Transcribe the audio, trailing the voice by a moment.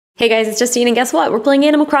Hey guys, it's Justine, and guess what? We're playing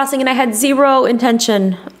Animal Crossing, and I had zero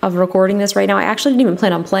intention of recording this right now. I actually didn't even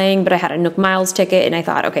plan on playing, but I had a Nook Miles ticket, and I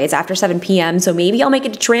thought, okay, it's after 7 p.m., so maybe I'll make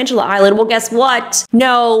it to Tarantula Island. Well, guess what?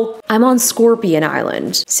 No, I'm on Scorpion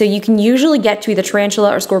Island. So you can usually get to either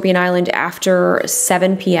Tarantula or Scorpion Island after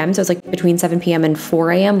 7 p.m., so it's like between 7 p.m. and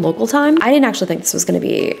 4 a.m. local time. I didn't actually think this was gonna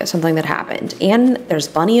be something that happened. And there's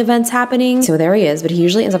bunny events happening, so there he is, but he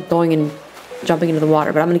usually ends up going and jumping into the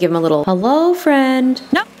water, but I'm gonna give him a little, hello, friend.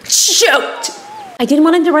 No, shoot! I didn't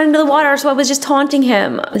want him to run into the water, so I was just taunting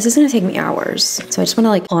him. This is gonna take me hours. So I just wanna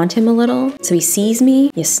like taunt him a little. So he sees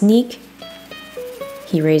me, you sneak.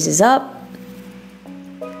 He raises up.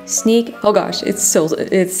 Sneak, oh gosh,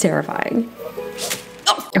 it's terrifying.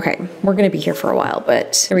 Oh. Okay, we're gonna be here for a while,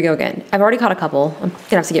 but here we go again. I've already caught a couple. I'm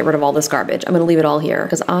gonna have to get rid of all this garbage. I'm gonna leave it all here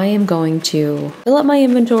because I am going to fill up my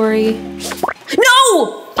inventory.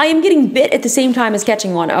 No! I am getting bit at the same time as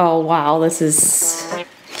catching one. Oh, wow, this is...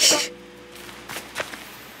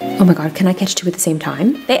 Oh my god, can I catch two at the same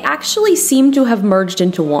time? They actually seem to have merged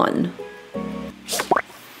into one.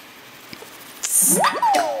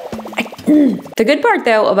 The good part,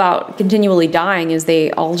 though, about continually dying is they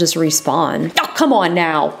all just respawn. Oh, come on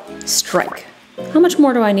now. Strike. How much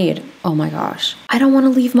more do I need? Oh my gosh. I don't want to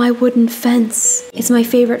leave my wooden fence. It's my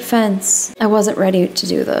favorite fence. I wasn't ready to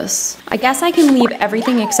do this. I guess I can leave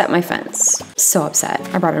everything except my fence. So upset.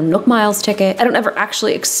 I brought a Nook Miles ticket. I don't ever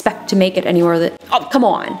actually expect to make it anywhere that... Oh, come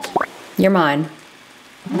on. You're mine.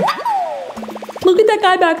 Look at that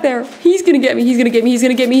guy back there. He's gonna get me. He's gonna get me. He's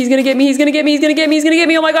gonna get me. He's gonna get me. He's gonna get me. He's gonna get me. He's gonna get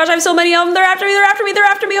me. Oh my gosh, I have so many of them. They're after me. They're after me. They're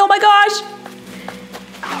after me. Oh my gosh.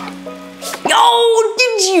 Oh,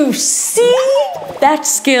 did you see that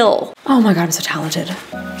skill? Oh my god, I'm so talented.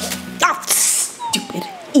 Oh, stupid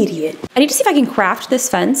idiot. I need to see if I can craft this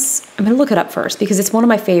fence. I'm gonna look it up first because it's one of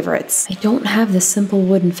my favorites. I don't have the simple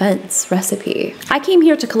wooden fence recipe. I came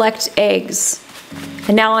here to collect eggs,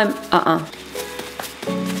 and now I'm,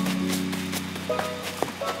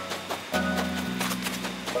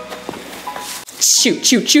 Shoot,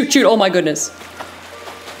 shoot, shoot, shoot, oh my goodness.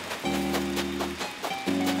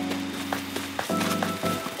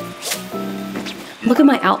 Look at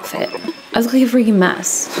my outfit. I look like a freaking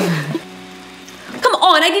mess. Come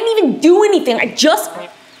on, I didn't even do anything. I just...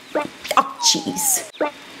 Oh, jeez.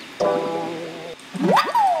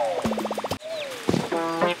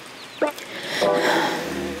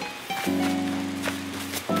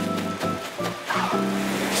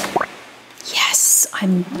 Yes,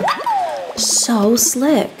 I'm so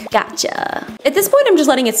slick. Gotcha. At this point, I'm just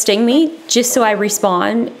letting it sting me just so I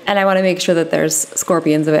respawn, and I want to make sure that there's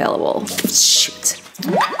scorpions available. Shoot.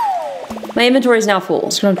 My inventory is now full. I'm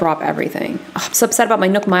just gonna drop everything. Oh, I'm so upset about my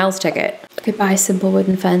Nook Miles ticket. Goodbye, simple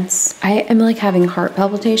wooden fence. I am like having heart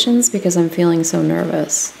palpitations because I'm feeling so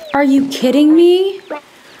nervous. Are you kidding me?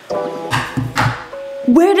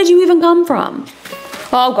 Where did you even come from?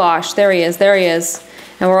 Oh gosh, there he is, there he is.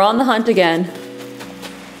 And we're on the hunt again.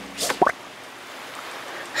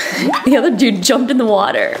 The other dude jumped in the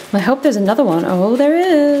water. I hope there's another one. Oh, there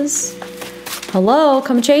is. Hello,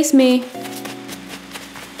 come chase me.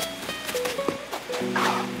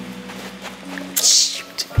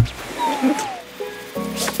 Shoot.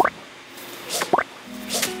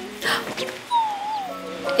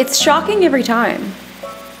 It's shocking every time.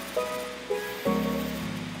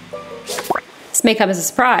 This may come as a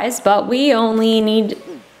surprise, but we only need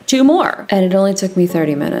 2 more. And it only took me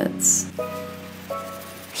 30 minutes.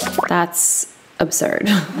 That's absurd.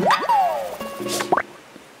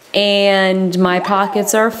 And my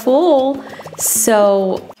pockets are full.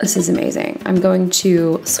 So this is amazing. I'm going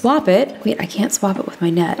to swap it. Wait, I can't swap it with my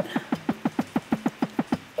net.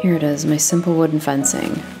 Here it is, my simple wooden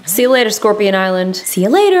fencing. See you later, Scorpion Island. See you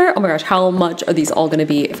later. Oh my gosh, how much are these all gonna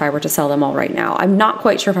be if I were to sell them all right now? I'm not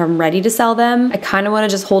quite sure if I'm ready to sell them. I kind of want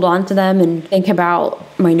to just hold on to them and think about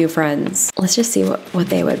my new friends. Let's just see what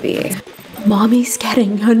they would be. Mommy's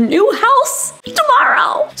getting a new house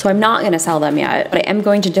tomorrow. So I'm not gonna sell them yet, but I am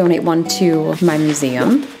going to donate one to my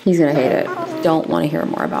museum. He's gonna hate it. Don't wanna hear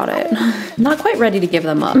more about it. I'm not quite ready to give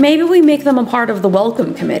them up. Maybe we make them a part of the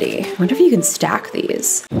welcome committee. I wonder if you can stack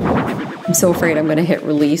these. I'm so afraid I'm gonna hit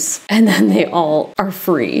release and then they all are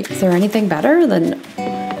free. Is there anything better than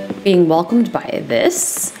being welcomed by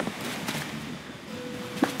this?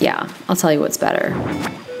 Yeah, I'll tell you what's better.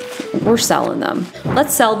 We're selling them.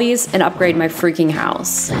 Let's sell these and upgrade my freaking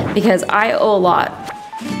house because I owe a lot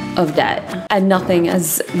of debt and nothing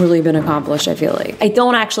has really been accomplished, I feel like. I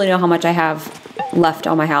don't actually know how much I have left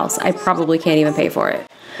on my house. I probably can't even pay for it.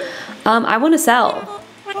 I want to sell.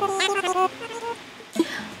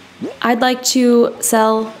 I'd like to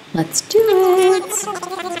sell. Let's do it.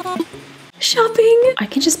 Shopping. I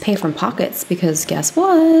can just pay from pockets because guess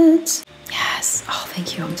what? Yes. Oh,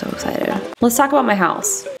 thank you. I'm so excited. Let's talk about my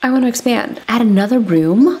house. I want to expand. Add another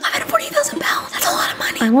room. 140,000 pounds. That's a lot of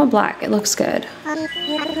money. I want black. It looks good. All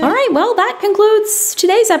right, well, that concludes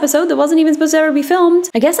today's episode that wasn't even supposed to ever be filmed.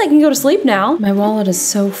 I guess I can go to sleep now. My wallet is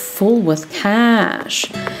so full with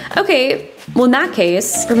cash. Okay, well, in that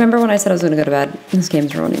case, remember when I said I was gonna go to bed? This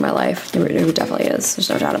game's ruining my life. It definitely is. There's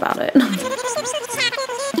no doubt about it.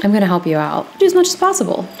 I'm gonna help you out. Do as much as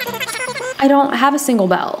possible. I don't have a single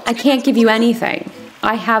bell. I can't give you anything.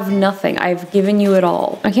 I have nothing. I've given you it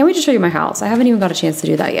all. I can't wait to show you my house. I haven't even got a chance to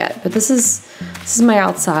do that yet, but this is my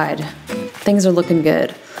outside. Things are looking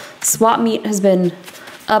good. Swap meet has been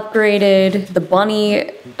upgraded. The bunny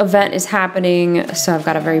event is happening, so I've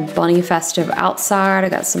got a very bunny festive outside. I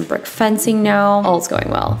got some brick fencing now. All's going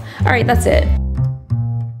well. All right, that's it.